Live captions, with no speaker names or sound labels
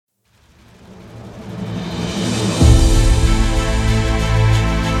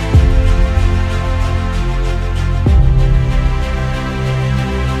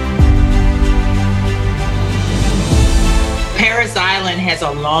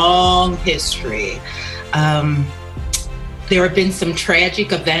has a long history. There have been some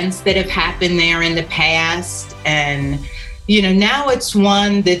tragic events that have happened there in the past. And, now it's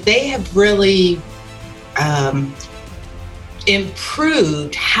one that they have really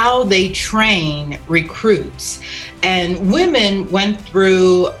improved how they train recruits. And women went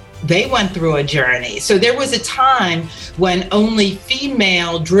through a journey. So there was a time when only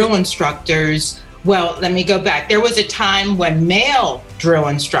female drill instructors, let me go back. There was a time when male drill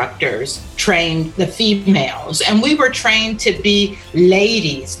instructors trained the females, and we were trained to be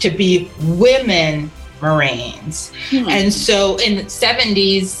ladies, to be women Marines. And so in the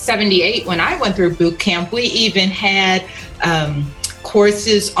 70s, 78, when I went through boot camp, we even had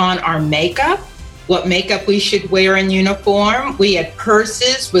courses on our makeup, what makeup we should wear in uniform. We had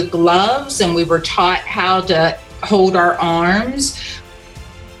purses with gloves, and we were taught how to hold our arms.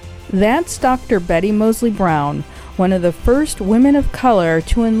 That's Dr. Betty Mosley Brown, one of the first women of color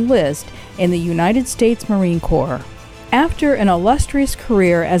to enlist in the United States Marine Corps. After an illustrious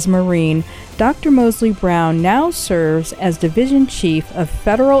career as Marine, Dr. Mosley Brown now serves as Division Chief of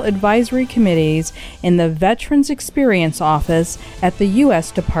Federal Advisory Committees in the Veterans Experience Office at the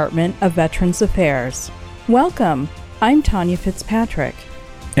U.S. Department of Veterans Affairs. Welcome, I'm Tanya Fitzpatrick.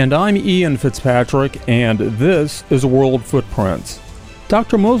 And I'm Ian Fitzpatrick, and this is World Footprints.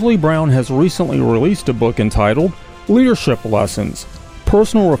 Dr. Mosley Brown has recently released a book entitled Leadership Lessons,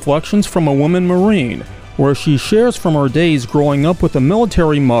 Personal Reflections from a Woman Marine, where she shares from her days growing up with a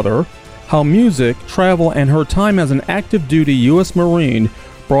military mother, how music, travel, and her time as an active duty U.S. Marine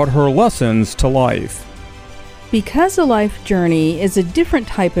brought her lessons to life. Because a life journey is a different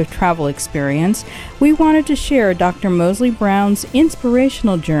type of travel experience, we wanted to share Dr. Mosley Brown's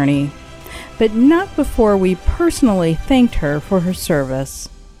inspirational journey, but not before we personally thanked her for her service.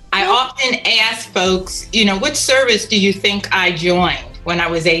 I often ask folks, which service do you think I joined when I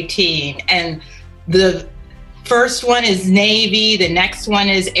was 18? And the first one is Navy, the next one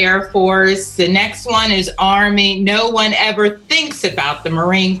is Air Force, the next one is Army. No one ever thinks about the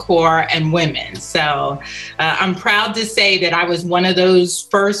Marine Corps and women. So I'm proud to say that I was one of those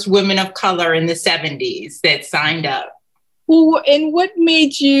first women of color in the 70s that signed up. Well, and what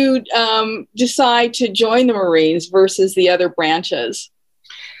made you decide to join the Marines versus the other branches?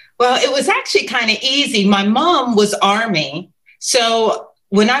 Well, it was actually kind of easy. My mom was Army. So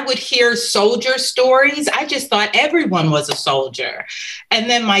when I would hear soldier stories, I just thought everyone was a soldier. And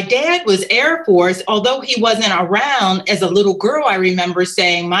then my dad was Air Force. Although he wasn't around, as a little girl, I remember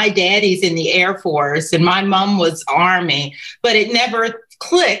saying, my daddy's in the Air Force and my mom was Army. But it never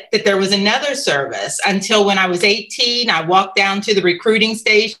clicked that there was another service until when I was 18, I walked down to the recruiting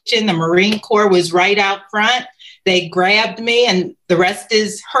station. The Marine Corps was right out front. They grabbed me, and the rest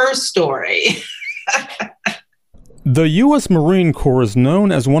is her story. The U.S. Marine Corps is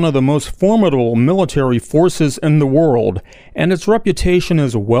known as one of the most formidable military forces in the world, and its reputation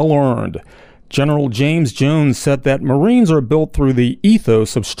is well earned. General James Jones said that Marines are built through the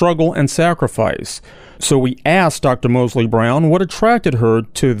ethos of struggle and sacrifice. So we asked Dr. Mosley Brown what attracted her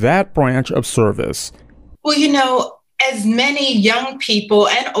to that branch of service. Well, as many young people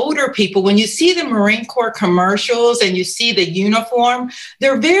and older people, when you see the Marine Corps commercials and you see the uniform,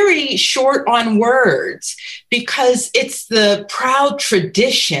 they're very short on words because it's the proud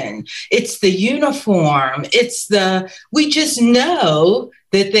tradition. It's the uniform. We just know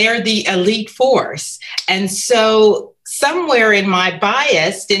that they're the elite force. And so somewhere in my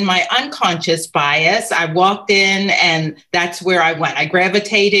bias, in my unconscious bias, I walked in and that's where I went. I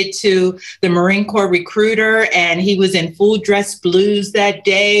gravitated to the Marine Corps recruiter, and he was in full dress blues that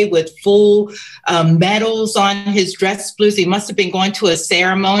day with full medals on his dress blues. He must have been going to a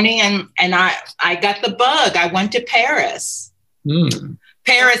ceremony, and I got the bug. I went to Paris.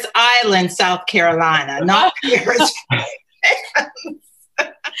 Paris Island, South Carolina, not Paris.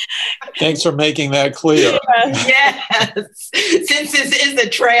 Thanks for making that clear. Yes, since this is a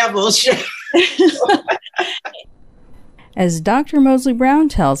travel show. As Dr. Mosley Brown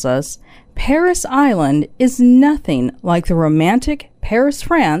tells us, Paris Island is nothing like the romantic Paris,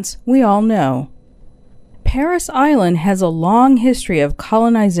 France we all know. Paris Island has a long history of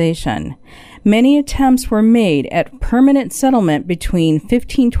colonization. Many attempts were made at permanent settlement between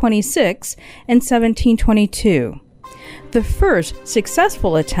 1526 and 1722. The first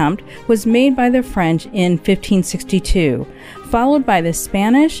successful attempt was made by the French in 1562, followed by the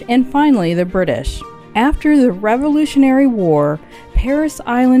Spanish and finally the British. After the Revolutionary War, Paris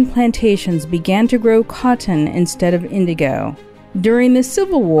Island plantations began to grow cotton instead of indigo. During the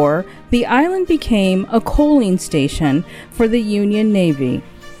Civil War, the island became a coaling station for the Union Navy.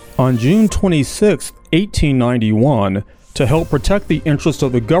 On June 26, 1891, To help protect the interests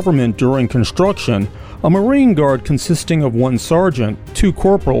of the government during construction, a Marine Guard consisting of 1 sergeant, 2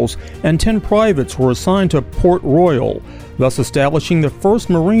 corporals, and 10 privates were assigned to Port Royal, thus establishing the first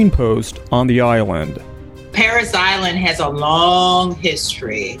Marine post on the island. Parris Island has a long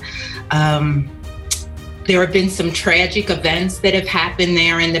history. There have been some tragic events that have happened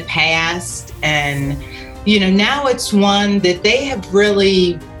there in the past, and now it's one that they have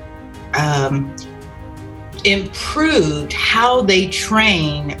really improved how they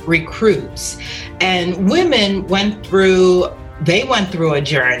train recruits. And women went through a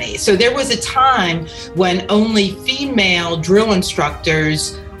journey. So there was a time when only female drill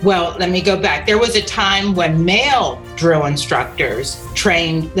instructors, well, let me go back. There was a time when male drill instructors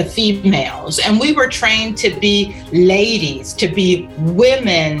trained the females, and we were trained to be ladies, to be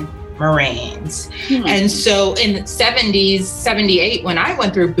women Marines. And so in the 70s, 78, when I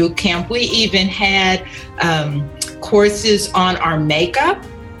went through boot camp, we even had courses on our makeup,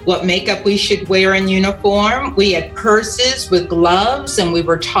 what makeup we should wear in uniform. We had purses with gloves, and we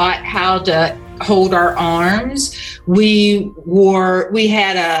were taught how to hold our arms. We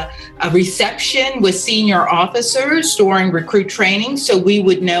had a reception with senior officers during recruit training, so we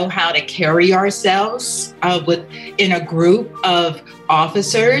would know how to carry ourselves in a group of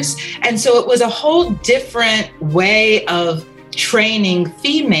officers. And so it was a whole different way of training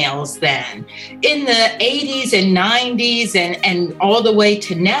females then. In the 80s and 90s and all the way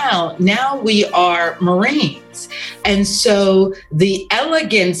to now we are Marines. And so the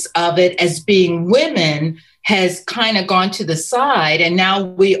elegance of it as being women has kind of gone to the side, and now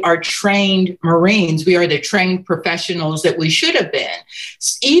we are trained Marines. We are the trained professionals that we should have been.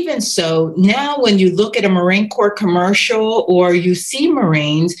 Even so, now when you look at a Marine Corps commercial or you see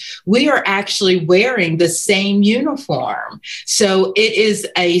Marines, we are actually wearing the same uniform. So it is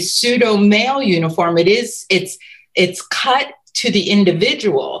a pseudo male uniform. It's cut to the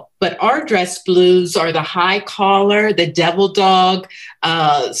individual, but our dress blues are the high collar, the devil dog,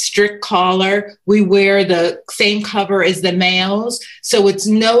 strict collar. We wear the same cover as the males. So it's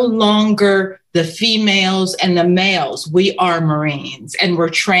no longer the females and the males. We are Marines, and we're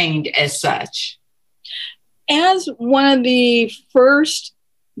trained as such. As one of the first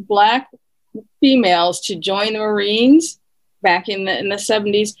Black females to join the Marines back in the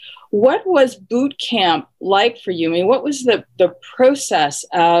 70s, what was boot camp like for you? I mean, what was the process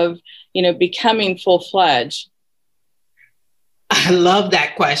of, becoming full-fledged? I love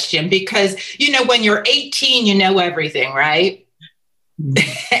that question because, when you're 18, you know everything, right?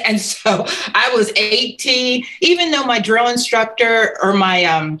 And so I was 18, even though my drill instructor or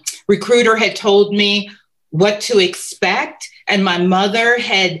my recruiter had told me what to expect. And my mother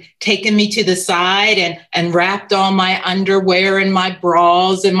had taken me to the side and wrapped all my underwear and my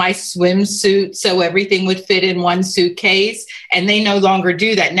bras and my swimsuit so everything would fit in one suitcase. And they no longer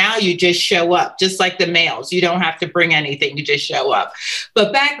do that. Now you just show up, just like the males. You don't have to bring anything. You just show up.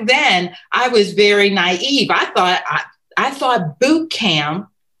 But back then, I was very naive. I thought boot camp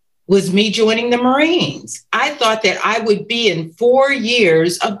was me joining the Marines. I thought that I would be in 4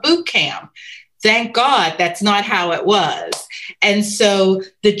 years of boot camp. Thank God that's not how it was. And so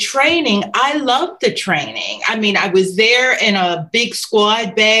the training, I loved the training. I mean, I was there in a big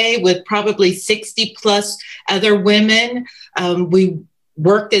squad bay with probably 60 plus other women. We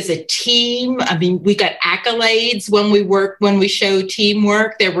worked as a team. I mean, we got accolades when we showed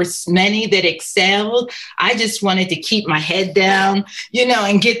teamwork. There were many that excelled. I just wanted to keep my head down,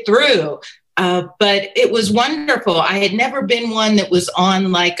 and get through. But it was wonderful. I had never been one that was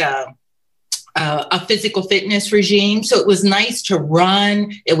on like a physical fitness regime. So it was nice to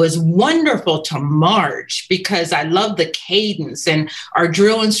run. It was wonderful to march because I love the cadence, and our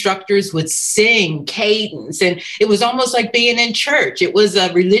drill instructors would sing cadence. And it was almost like being in church. It was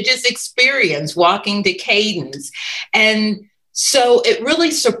a religious experience walking to cadence. And so it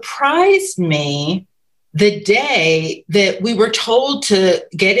really surprised me the day that we were told to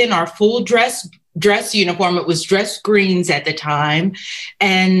get in our full dress uniform. It was dress greens at the time.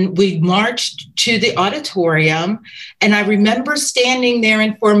 And we marched to the auditorium. And I remember standing there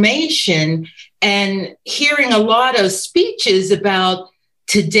in formation and hearing a lot of speeches about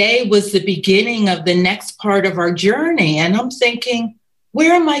today was the beginning of the next part of our journey. And I'm thinking,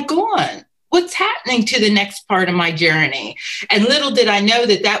 where am I going? What's happening to the next part of my journey? And little did I know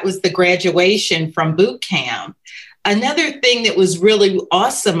that was the graduation from boot camp. Another thing that was really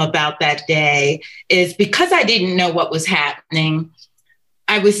awesome about that day is because I didn't know what was happening,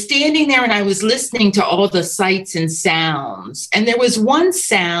 I was standing there and I was listening to all the sights and sounds. And there was one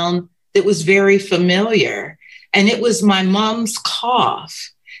sound that was very familiar, and it was my mom's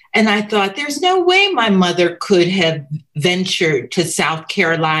cough. And I thought, there's no way my mother could have ventured to South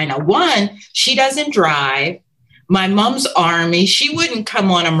Carolina. One, she doesn't drive. My mom's Army, she wouldn't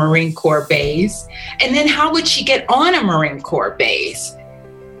come on a Marine Corps base. And then how would she get on a Marine Corps base?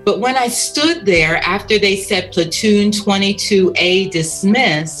 But when I stood there after they said Platoon 22A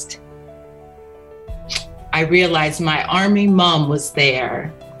dismissed, I realized my Army mom was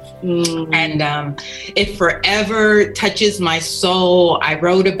there. And it forever touches my soul. I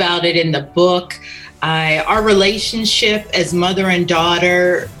wrote about it in the book. Our relationship as mother and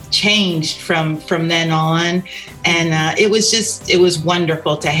daughter changed from then on. And it was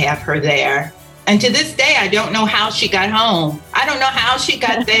wonderful to have her there. And to this day, I don't know how she got home. I don't know how she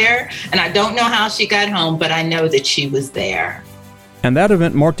got there, and I don't know how she got home, but I know that she was there. And that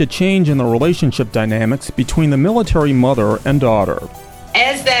event marked a change in the relationship dynamics between the military mother and daughter.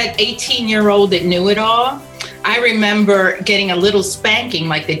 As that 18-year-old that knew it all, I remember getting a little spanking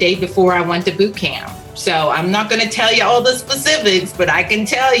like the day before I went to boot camp. So I'm not going to tell you all the specifics, but I can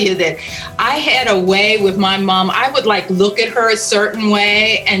tell you that I had a way with my mom. I would look at her a certain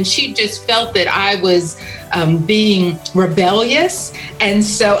way, and she just felt that I was being rebellious. And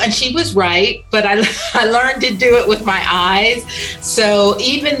she was right, but I learned to do it with my eyes. So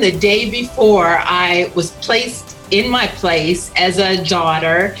even the day before, I was placed in my place as a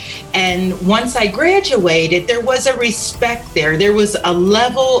daughter. And once I graduated, there was a respect there. There was a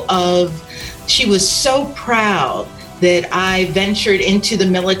level of, she was so proud that I ventured into the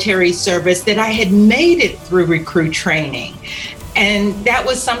military service, that I had made it through recruit training. And that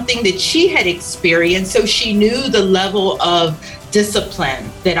was something that she had experienced. So she knew the level of discipline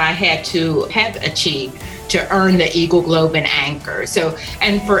that I had to have achieved to earn the Eagle Globe and Anchor. So,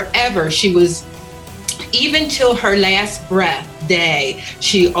 and forever, she was, even till her last breath day,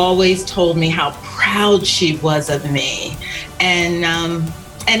 she always told me how proud she was of me.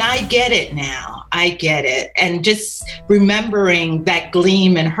 And I get it now. I get it. And just remembering that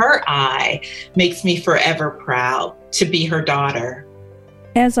gleam in her eye makes me forever proud to be her daughter.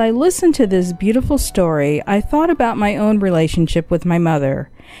 As I listened to this beautiful story, I thought about my own relationship with my mother,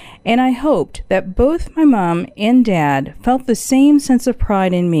 and I hoped that both my mom and dad felt the same sense of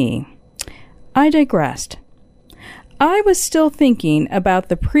pride in me. I digressed. I was still thinking about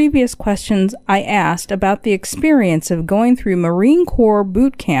the previous questions I asked about the experience of going through Marine Corps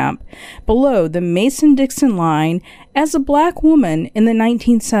boot camp below the Mason-Dixon line as a black woman in the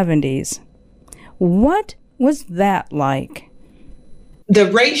 1970s. What was that like?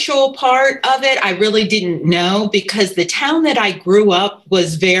 The racial part of it, I really didn't know, because the town that I grew up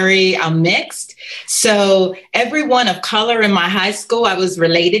was very mixed. So everyone of color in my high school I was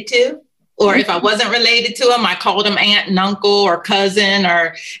related to. Or if I wasn't related to them, I called them aunt and uncle or cousin,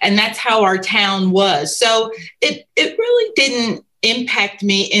 and that's how our town was. So it really didn't impact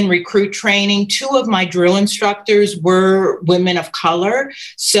me in recruit training. Two of my drill instructors were women of color.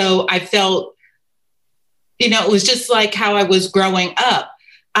 So I felt, it was just like how I was growing up.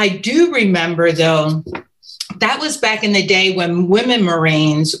 I do remember, though, that was back in the day when women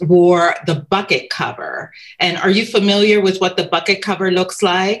Marines wore the bucket cover. And are you familiar with what the bucket cover looks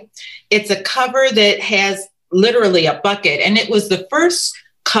like? It's a cover that has literally a bucket. And it was the first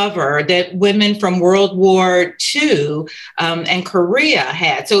cover that women from World War II and Korea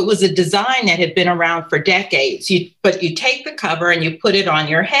had. So it was a design that had been around for decades. But you take the cover and you put it on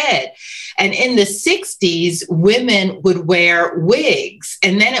your head. And in the 60s, women would wear wigs.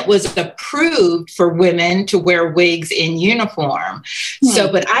 And then it was approved for women to wear wigs in uniform. So,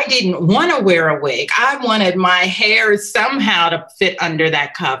 but I didn't want to wear a wig. I wanted my hair somehow to fit under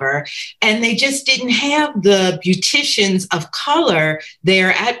that cover. And they just didn't have the beauticians of color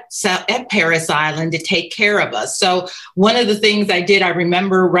there at Parris Island to take care of us. So one of the things I did, I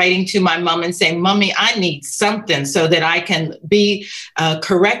remember writing to my mom and saying, "Mommy, I need something so that I can be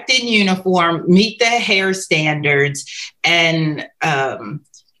correct in uniform, meet the hair standards." And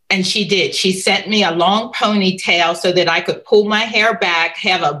she did. She sent me a long ponytail so that I could pull my hair back,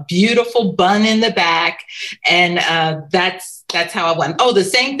 have a beautiful bun in the back. And that's how I went. Oh, the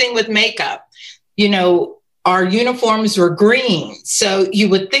same thing with makeup. Our uniforms were green. So you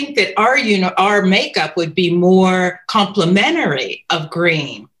would think that our makeup would be more complimentary of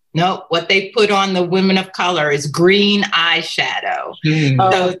green. No, what they put on the women of color is green eyeshadow.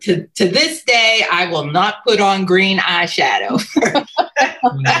 So to this day, I will not put on green eyeshadow.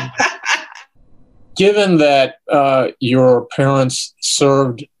 Given that your parents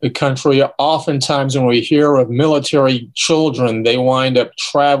served the country, oftentimes when we hear of military children, they wind up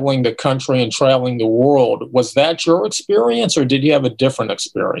traveling the country and traveling the world. Was that your experience, or did you have a different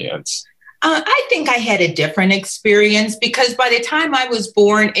experience? I think I had a different experience because by the time I was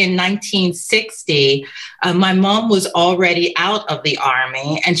born in 1960, my mom was already out of the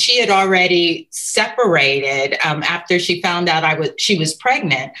Army, and she had already separated after she found out she was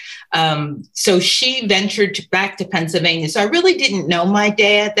pregnant. So she ventured back to Pennsylvania. So I really didn't know my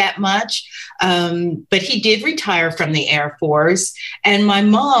dad that much, but he did retire from the Air Force. And my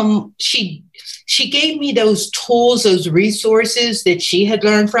mom, she gave me those tools, those resources that she had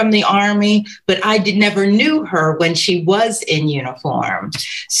learned from the Army, but I never knew her when she was in uniform.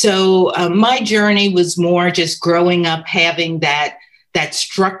 So my journey was more just growing up having that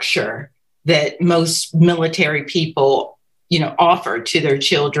structure that most military people, offer to their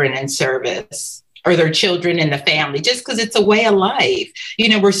children in service or their children in the family, just because it's a way of life.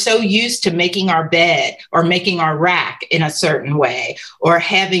 We're so used to making our bed or making our rack in a certain way or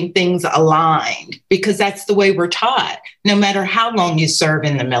having things aligned because that's the way we're taught, no matter how long you serve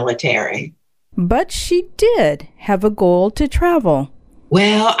in the military. But she did have a goal to travel.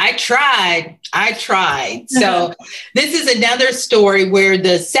 Well, I tried. So this is another story where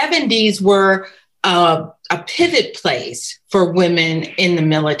the 70s were a pivot place for women in the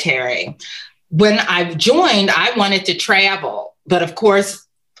military. When I joined, I wanted to travel, but of course,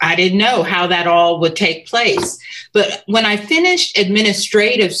 I didn't know how that all would take place. But when I finished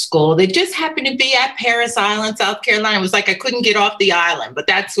administrative school, they just happened to be at Parris Island, South Carolina. It was like I couldn't get off the island, but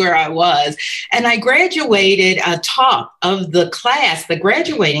that's where I was. And I graduated top of the class, the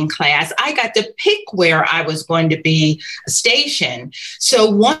graduating class. I got to pick where I was going to be stationed. So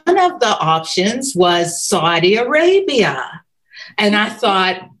one of the options was Saudi Arabia. And I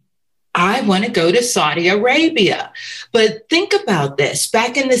thought, I want to go to Saudi Arabia. But think about this.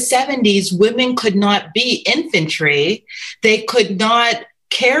 Back in the 70s, women could not be infantry. They could not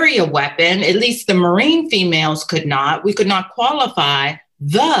carry a weapon. At least the Marine females could not. We could not qualify.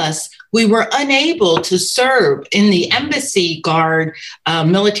 Thus, we were unable to serve in the embassy guard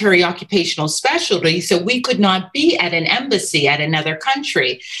military occupational specialty. So we could not be at an embassy at another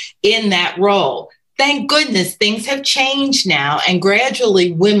country in that role. Thank goodness things have changed now, and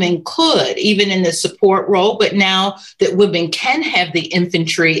gradually women could, even in the support role, but now that women can have the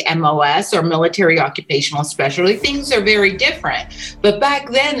infantry MOS or military occupational specialty, things are very different. But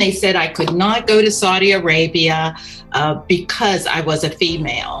back then they said I could not go to Saudi Arabia because I was a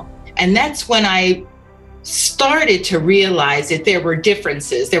female. And that's when I started to realize that there were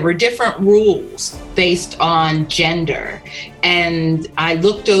differences. There were different rules based on gender. And I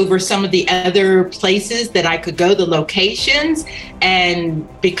looked over some of the other places that I could go, the locations. And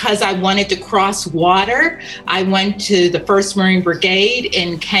because I wanted to cross water, I went to the 1st Marine Brigade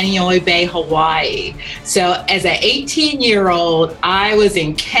in Kaneohe Bay, Hawaii. So as an 18-year-old, I was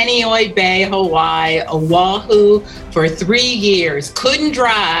in Kaneohe Bay, Hawaii, Oahu for 3 years. Couldn't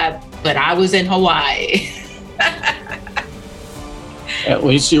drive, but I was in Hawaii. At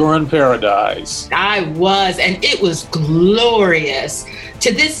least you were in paradise. I was, and it was glorious.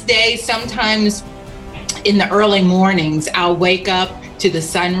 To this day, sometimes in the early mornings, I'll wake up to the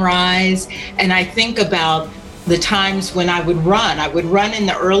sunrise, and I think about the times when I would run. I would run in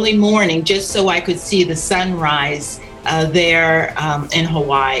the early morning just so I could see the sunrise there in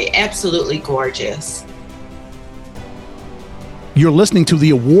Hawaii. Absolutely gorgeous. You're listening to the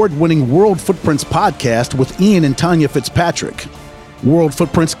award-winning World Footprints podcast with Ian and Tanya Fitzpatrick. World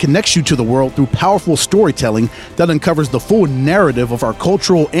Footprints connects you to the world through powerful storytelling that uncovers the full narrative of our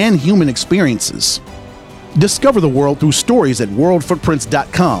cultural and human experiences. Discover the world through stories at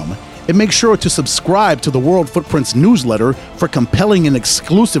worldfootprints.com and make sure to subscribe to the World Footprints newsletter for compelling and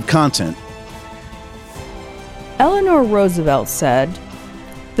exclusive content. Eleanor Roosevelt said,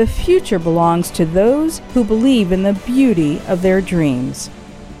 "The future belongs to those who believe in the beauty of their dreams."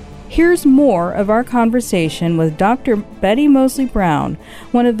 Here's more of our conversation with Dr. Betty Moseley Brown,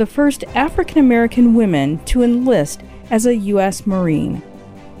 one of the first African American women to enlist as a U.S. Marine.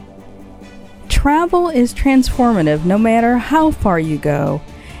 Travel is transformative no matter how far you go,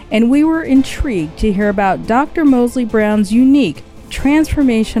 and we were intrigued to hear about Dr. Moseley Brown's unique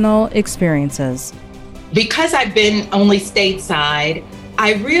transformational experiences. Because I've been only stateside,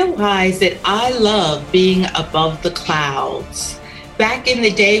 I realized that I love being above the clouds. Back in the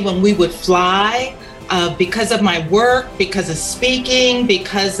day when we would fly, because of my work, because of speaking,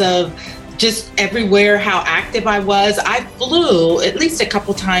 because of just everywhere how active I was, I flew at least a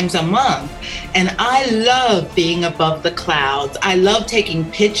couple times a month. And I love being above the clouds. I love taking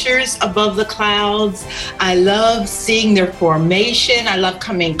pictures above the clouds. I love seeing their formation. I love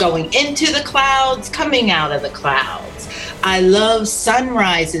going into the clouds, coming out of the clouds. I love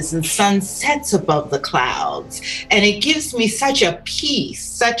sunrises and sunsets above the clouds. And it gives me such a peace,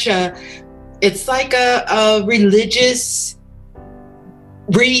 such a it's like a religious,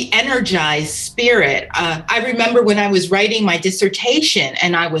 re-energized spirit. I remember when I was writing my dissertation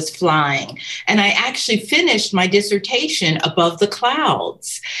and I was flying, and I actually finished my dissertation above the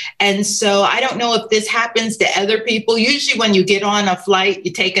clouds. And so I don't know if this happens to other people. Usually when you get on a flight,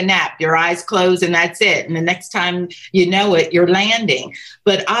 you take a nap, your eyes close, and that's it. And the next time you know it, you're landing.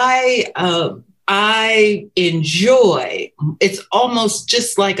 But I enjoy, it's almost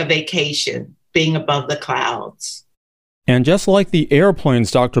just like a vacation, being above the clouds. And just like the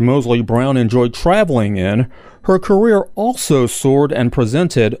airplanes Dr. Moseley Brown enjoyed traveling in, her career also soared and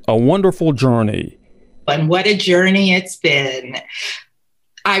presented a wonderful journey. And what a journey it's been.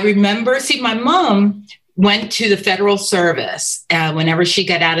 I remember, my mom went to the federal service whenever she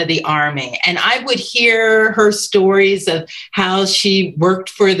got out of the Army. And I would hear her stories of how she worked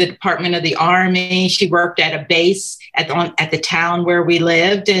for the Department of the Army. She worked at a base at the town where we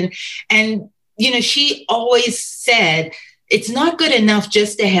lived. And she always said, it's not good enough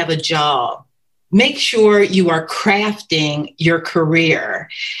just to have a job. Make sure you are crafting your career.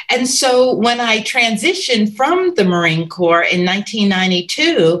 And so when I transitioned from the Marine Corps in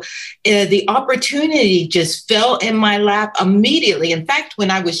 1992, the opportunity just fell in my lap immediately. In fact, when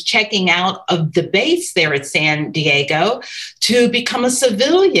I was checking out of the base there at San Diego to become a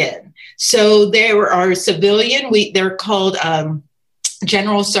civilian. So there are they're called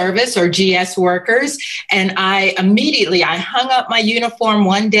general service or GS workers. And I hung up my uniform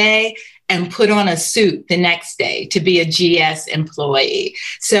one day and put on a suit the next day to be a GS employee.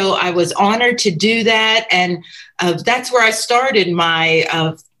 So I was honored to do that. And that's where I started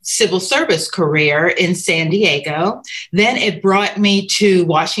my civil service career in San Diego. Then it brought me to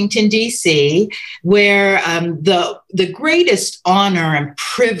Washington, D.C., where the greatest honor and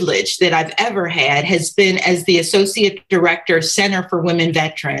privilege that I've ever had has been as the Associate Director, Center for Women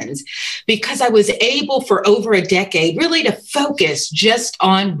Veterans, because I was able for over a decade really to focus just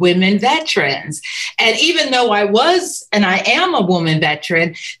on women veterans. And even though I was and I am a woman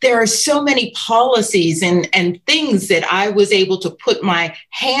veteran, there are so many policies and things that I was able to put my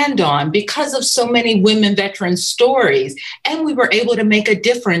hand on because of so many women veteran stories. And we were able to make a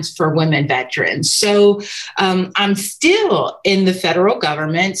difference for women veterans. So I'm still in the federal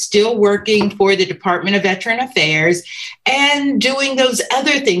government, still working for the Department of Veteran Affairs and doing those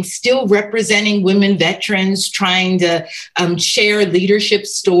other things, still representing women veterans, trying to share leadership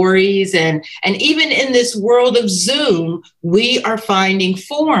stories. And even in this world of Zoom, we are finding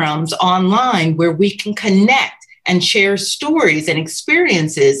forums online where we can connect and share stories and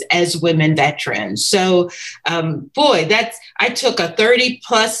experiences as women veterans. So, I took a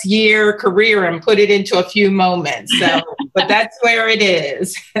 30+ year career and put it into a few moments. So, but that's where it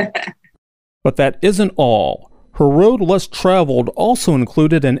is. But that isn't all. Her road less traveled also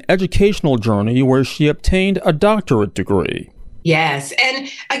included an educational journey where she obtained a doctorate degree. Yes. And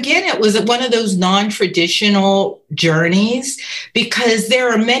again, it was one of those non-traditional journeys because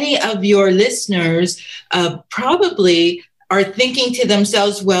there are many of your listeners probably are thinking to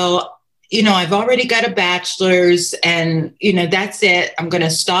themselves, well, I've already got a bachelor's and, that's it. I'm going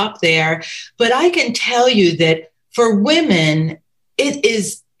to stop there. But I can tell you that for women, it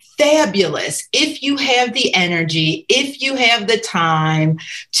is fabulous if you have the energy, if you have the time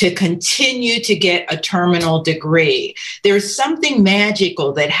to continue to get a terminal degree. There's something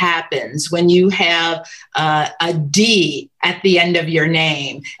magical that happens when you have a D at the end of your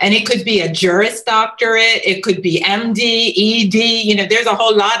name. And it could be a Juris Doctorate, it could be MD, ED, there's a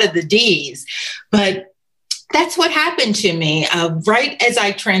whole lot of the Ds. But that's what happened to me right as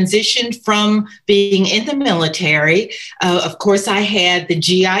I transitioned from being in the military. Of course, I had the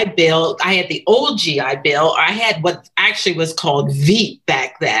GI Bill. I had the old GI Bill. I had what actually was called VEEP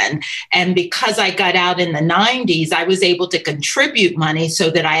back then. And because I got out in the 90s, I was able to contribute money so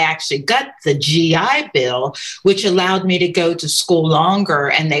that I actually got the GI Bill, which allowed me to go to school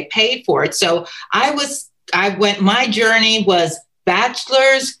longer and they paid for it. So my journey was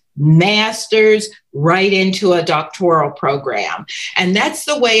bachelor's, master's, right into a doctoral program. And that's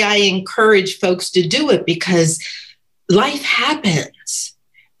the way I encourage folks to do it because life happens.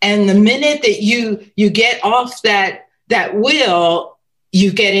 And the minute that you get off that wheel,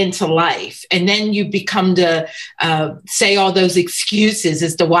 you get into life. And then you become to say all those excuses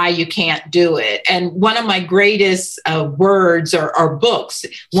as to why you can't do it. And one of my greatest words or books,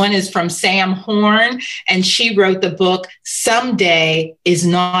 one is from Sam Horn, and she wrote the book, Someday is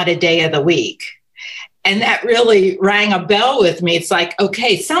Not a Day of the Week. And that really rang a bell with me. It's like,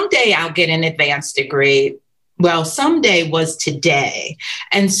 okay, someday I'll get an advanced degree. Well, someday was today.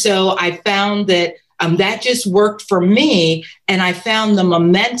 And so I found that that just worked for me. And I found the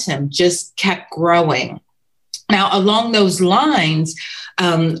momentum just kept growing. Now, along those lines,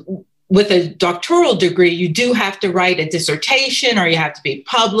 with a doctoral degree, you do have to write a dissertation, or you have to be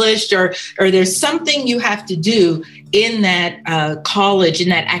published, or there's something you have to do in that college, in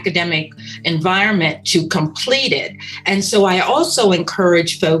that academic environment to complete it. And so I also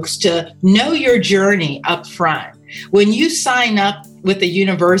encourage folks to know your journey up front. When you sign up with a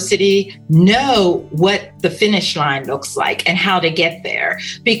university, know what the finish line looks like and how to get there,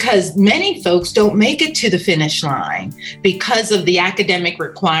 because many folks don't make it to the finish line because of the academic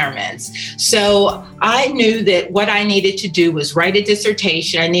requirements. So I knew that what I needed to do was write a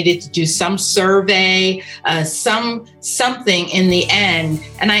dissertation. I needed to do some survey, something in the end.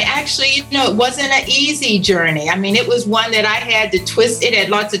 And I actually, it wasn't an easy journey. I mean, it was one that I had to twist. It had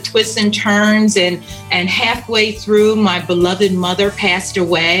lots of twists and turns, and halfway through, my beloved mother passed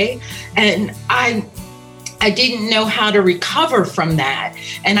away, and I didn't know how to recover from that.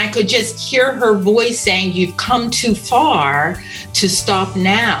 And I could just hear her voice saying, "You've come too far to stop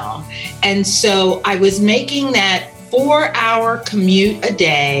now." And so I was making that 4-hour commute a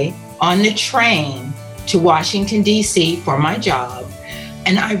day on the train to Washington, D.C. for my job.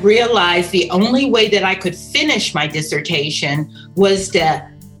 And I realized the only way that I could finish my dissertation was to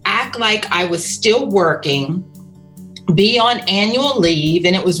act like I was still working, be on annual leave.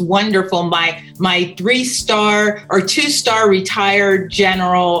 And it was wonderful. My 3-star or 2-star retired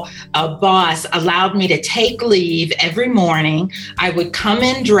general boss allowed me to take leave every morning. I would come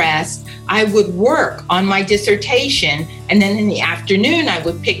in dressed. I would work on my dissertation. And then in the afternoon, I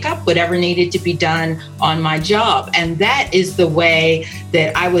would pick up whatever needed to be done on my job. And that is the way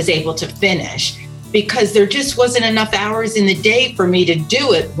that I was able to finish, because there just wasn't enough hours in the day for me to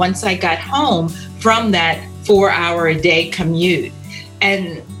do it once I got home from that 4-hour-a-day commute.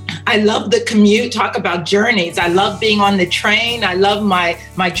 And I love the commute. Talk about journeys. I love being on the train. I love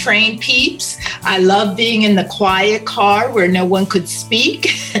my train peeps. I love being in the quiet car where no one could speak.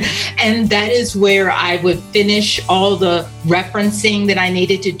 And that is where I would finish all the referencing that I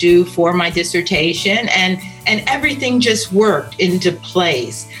needed to do for my dissertation. And everything just worked into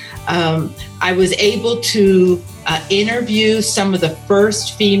place. I was able to interview some of the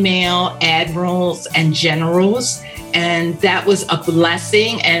first female admirals and generals, and that was a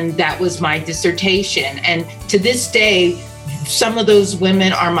blessing, and that was my dissertation. And to this day, some of those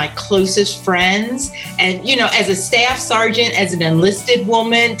women are my closest friends. And, as a staff sergeant, as an enlisted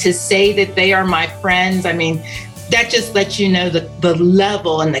woman, to say that they are my friends, I mean, that just lets you know the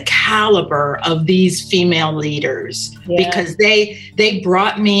level and the caliber of these female leaders, because they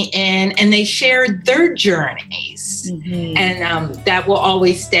brought me in and they shared their journeys. Mm-hmm. And that will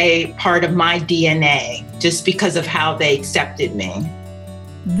always stay part of my DNA, just because of how they accepted me.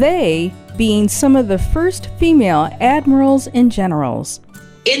 They being some of the first female admirals and generals.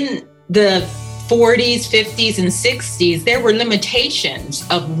 In the 40s, 50s, and 60s, there were limitations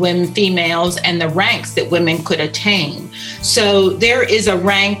of females and the ranks that women could attain. So there is a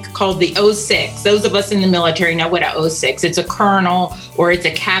rank called the 06. Those of us in the military know what a 06. It's a colonel, or it's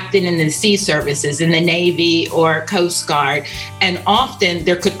a captain in the sea services, in the Navy or Coast Guard. And often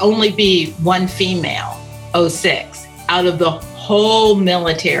there could only be one female 06 out of the whole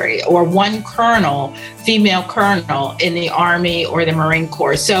military, or one female colonel in the Army or the Marine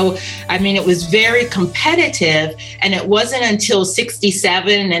Corps. So, I mean, it was very competitive, and it wasn't until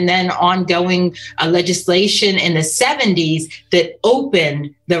 67 and then ongoing legislation in the 70s that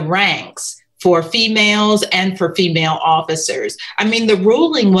opened the ranks for females and for female officers. I mean, the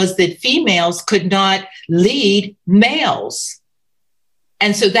ruling was that females could not lead males.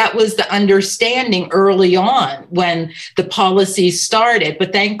 And so that was the understanding early on when the policies started.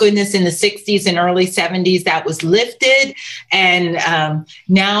 But thank goodness in the 60s and early 70s, that was lifted. And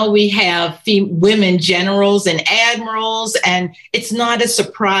now we have women generals and admirals. And it's not a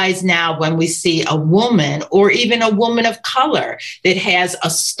surprise now when we see a woman, or even a woman of color, that has a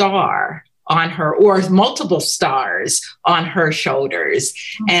star on her, or multiple stars on her shoulders.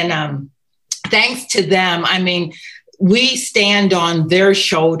 And thanks to them, I mean, we stand on their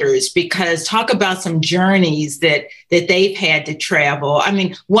shoulders, because talk about some journeys that they've had to travel. I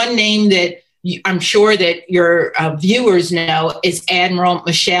mean, one name that I'm sure that your viewers know is Admiral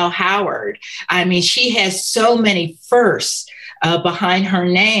Michelle Howard. I mean, she has so many firsts behind her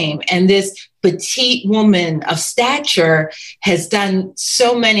name. And this petite woman of stature has done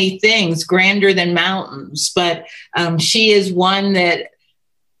so many things grander than mountains. But she is one that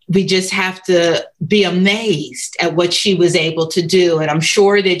we just have to be amazed at what she was able to do. And I'm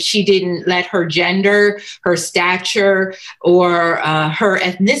sure that she didn't let her gender, her stature, or her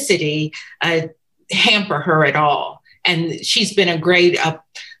ethnicity hamper her at all. And she's been a great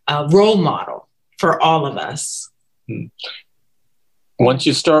role model for all of us. Once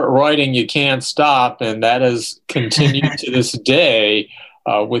you start writing, you can't stop, and that has continued to this day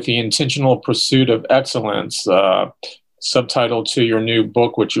with the Intentional Pursuit of Excellence, subtitle to your new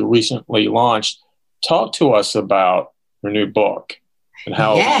book, which you recently launched. Talk to us about your new book and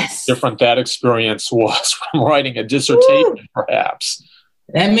how different that experience was from writing a dissertation, perhaps.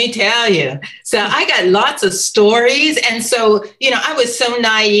 Let me tell you. So I got lots of stories. And so, I was so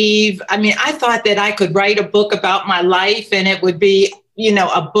naive. I mean, I thought that I could write a book about my life and it would be,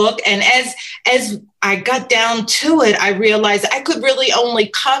 a book. And as I got down to it, I realized I could really only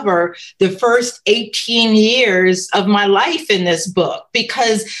cover the first 18 years of my life in this book,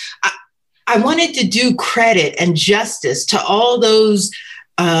 because I wanted to do credit and justice to all those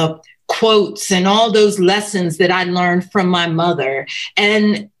quotes and all those lessons that I learned from my mother.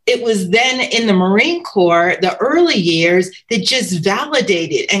 And it was then in the Marine Corps, the early years, that just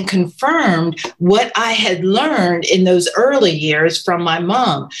validated and confirmed what I had learned in those early years from my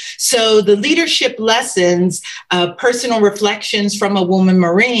mom. So the leadership lessons, personal reflections from a woman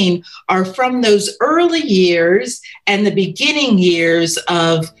Marine, are from those early years and the beginning years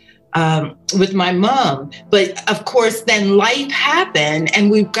of with my mom. But of course, then life happened and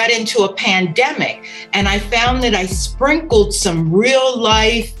we got into a pandemic. And I found that I sprinkled some real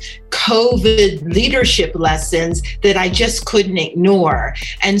life COVID leadership lessons that I just couldn't ignore.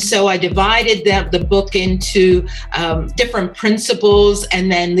 And so I divided the book into different principles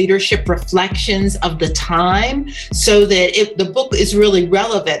and then leadership reflections of the time, so that the book is really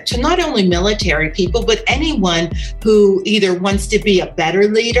relevant to not only military people, but anyone who either wants to be a better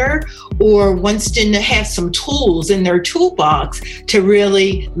leader or wants to have some tools in their toolbox to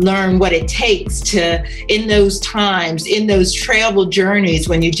really learn what it takes to, in those times, in those travel journeys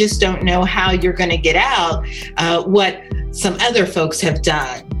when you just don't know how you're going to get out, what some other folks have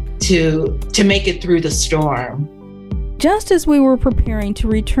done to make it through the storm. Just as we were preparing to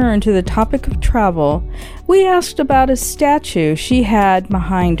return to the topic of travel, we asked about a statue she had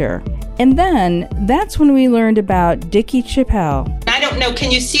behind her. And then that's when we learned about Dickie Chappelle. I don't know,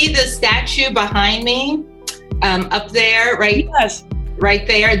 can you see the statue behind me up there, right? Yes. Right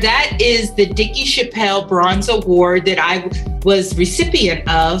there. That is the Dickie Chappelle Bronze Award that I was recipient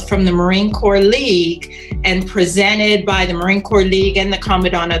of from the Marine Corps League and presented by the Marine Corps League and the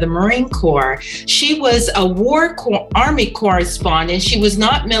Commandant of the Marine Corps. She was a Army correspondent. She was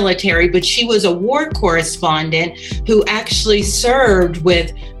not military, but she was a war correspondent who actually served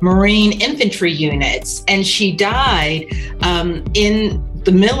with Marine infantry units. And she died in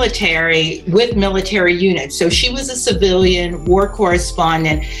the military with military units. So she was a civilian war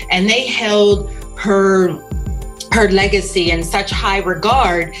correspondent, and they held her legacy in such high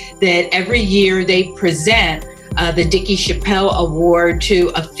regard that every year they present the Dickie Chappelle Award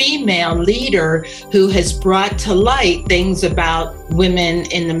to a female leader who has brought to light things about women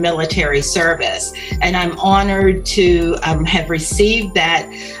in the military service. And I'm honored to have received that.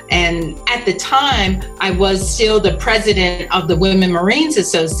 And at the time, I was still the president of the Women Marines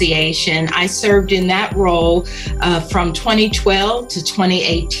Association. I served in that role from 2012 to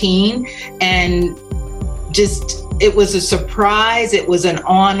 2018. And just, it was a surprise, it was an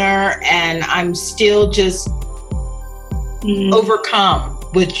honor, and I'm still just overcome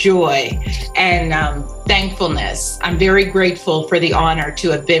with joy and thankfulness. I'm very grateful for the honor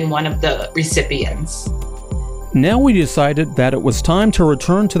to have been one of the recipients. Now we decided that it was time to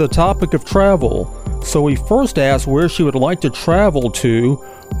return to the topic of travel, so we first asked where she would like to travel to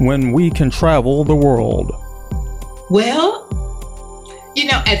when we can travel the world. Well,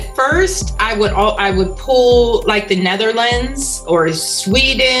 at first I would pull like the Netherlands or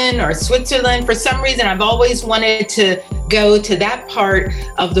Sweden or Switzerland. For some reason, I've always wanted to go to that part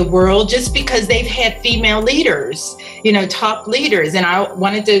of the world just because they've had female leaders, top leaders. And I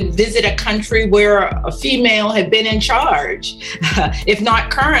wanted to visit a country where a female had been in charge, if not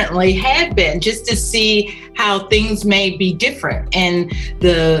currently had been, just to see how things may be different in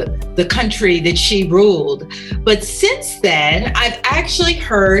the country that she ruled. But since then, I've actually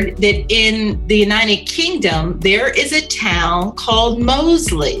heard that in the United Kingdom, there is a town called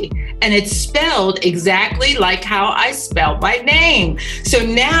Moseley, and it's spelled exactly like how I spelled my name. So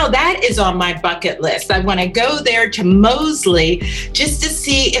now that is on my bucket list. I want to go there to Moseley just to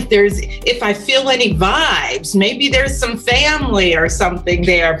see if I feel any vibes. Maybe there's some family or something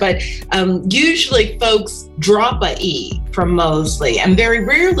there, but usually folks drop a E from Moseley, and very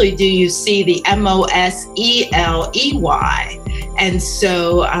rarely do you see the Moseley. And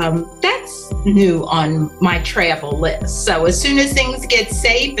so new on my travel list. So as soon as things get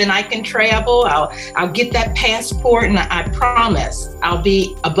safe and I can travel, I'll get that passport, and I promise I'll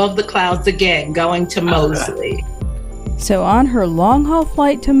be above the clouds again, going to Moseley. So on her long-haul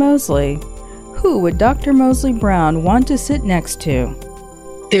flight to Moseley, who would Dr. Moseley Brown want to sit next to?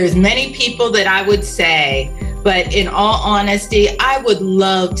 There's many people that I would say, but in all honesty, I would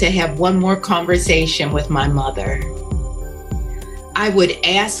love to have one more conversation with my mother. I would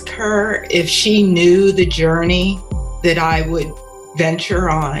ask her if she knew the journey that I would venture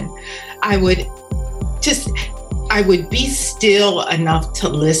on. I would be still enough to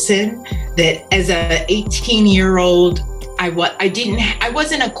listen, that as a 18-year-old, I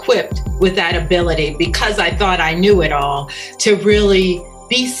wasn't equipped with that ability, because I thought I knew it all, to really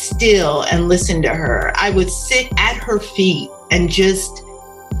be still and listen to her. I would sit at her feet and just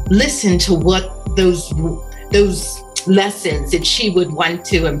listen to what those lessons that she would want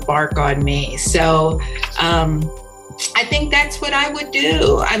to embark on me. So I think that's what I would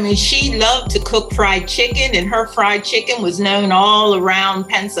do. I mean, she loved to cook fried chicken, and her fried chicken was known all around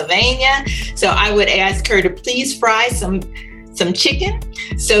Pennsylvania. So I would ask her to please fry some chicken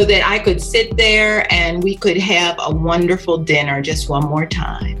so that I could sit there and we could have a wonderful dinner just one more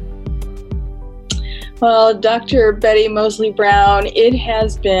time. Well, Dr. Betty Moseley Brown, it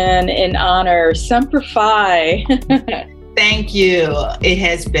has been an honor. Semper Fi. Thank you. It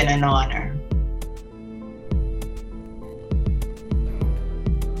has been an honor.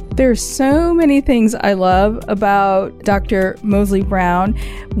 There's so many things I love about Dr. Moseley Brown.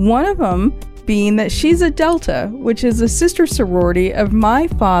 One of them being that she's a Delta, which is a sister sorority of my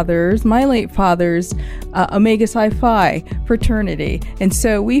late father's Omega Psi Phi fraternity. And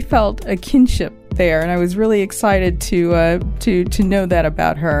so we felt a kinship there, and I was really excited to know that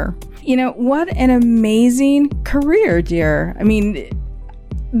about her. You know, what an amazing career, dear. I mean,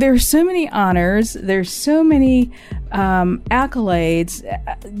 there's so many honors, there's so many accolades,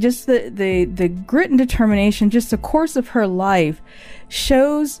 just the grit and determination, just the course of her life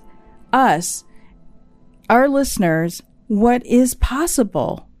shows us, our listeners, what is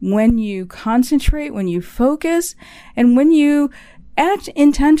possible when you concentrate, when you focus, and when you act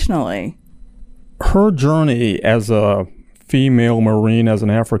intentionally. Her journey as a female Marine, as an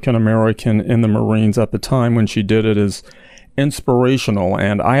African American in the Marines at the time when she did it, is inspirational,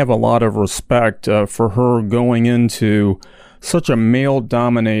 and I have a lot of respect for her going into such a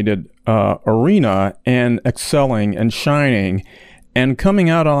male-dominated arena and excelling and shining and coming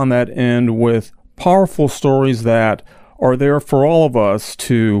out on that end with powerful stories that are there for all of us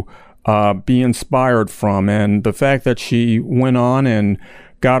to be inspired from. And the fact that she went on and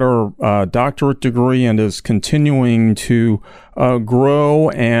got her doctorate degree and is continuing to grow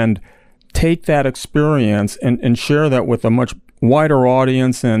and take that experience and share that with a much wider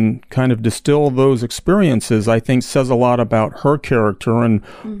audience and kind of distill those experiences, I think says a lot about her character and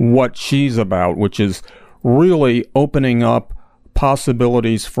what she's about, which is really opening up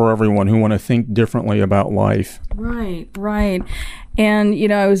possibilities for everyone who want to think differently about life. Right. And, you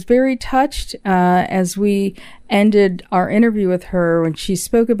know, I was very touched as we ended our interview with her when she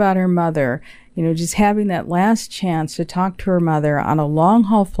spoke about her mother, you know, just having that last chance to talk to her mother on a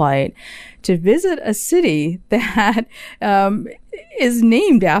long-haul flight to visit a city that is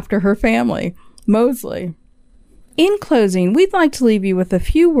named after her family, Moseley. In closing, we'd like to leave you with a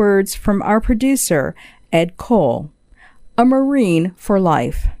few words from our producer, Ed Cole, a Marine for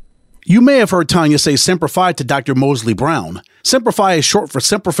life. You may have heard Tanya say Semper Fi to Dr. Moseley Brown. Semper Fi is short for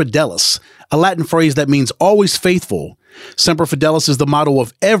Semper Fidelis, a Latin phrase that means always faithful. Semper Fidelis is the motto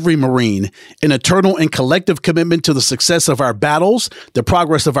of every Marine, an eternal and collective commitment to the success of our battles, the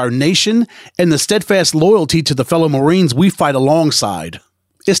progress of our nation, and the steadfast loyalty to the fellow Marines we fight alongside.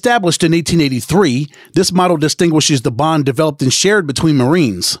 Established in 1883, this motto distinguishes the bond developed and shared between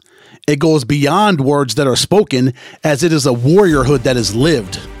Marines. It goes beyond words that are spoken, as it is a warriorhood that is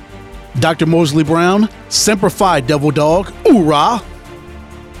lived. Dr. Moseley Brown, Semper Fi, Devil Dog, hoorah!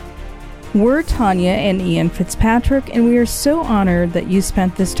 We're Tanya and Ian Fitzpatrick, and we are so honored that you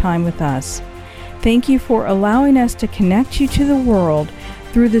spent this time with us. Thank you for allowing us to connect you to the world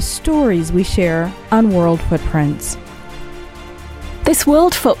through the stories we share on World Footprints. This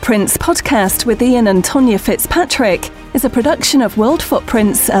World Footprints podcast with Ian and Tanya Fitzpatrick is a production of World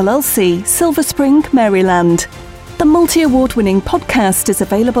Footprints LLC, Silver Spring, Maryland. The multi-award-winning podcast is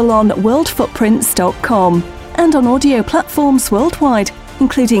available on worldfootprints.com and on audio platforms worldwide,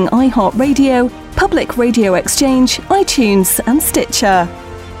 including iHeartRadio, Public Radio Exchange, iTunes, and Stitcher.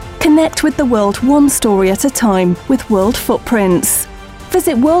 Connect with the world one story at a time with World Footprints.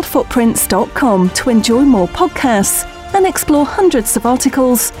 Visit worldfootprints.com to enjoy more podcasts and explore hundreds of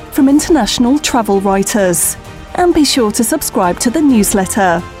articles from international travel writers. And be sure to subscribe to the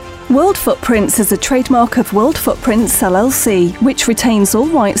newsletter. World Footprints is a trademark of World Footprints LLC, which retains all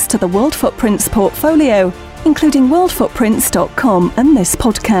rights to the World Footprints portfolio, including worldfootprints.com and this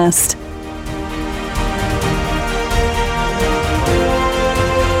podcast.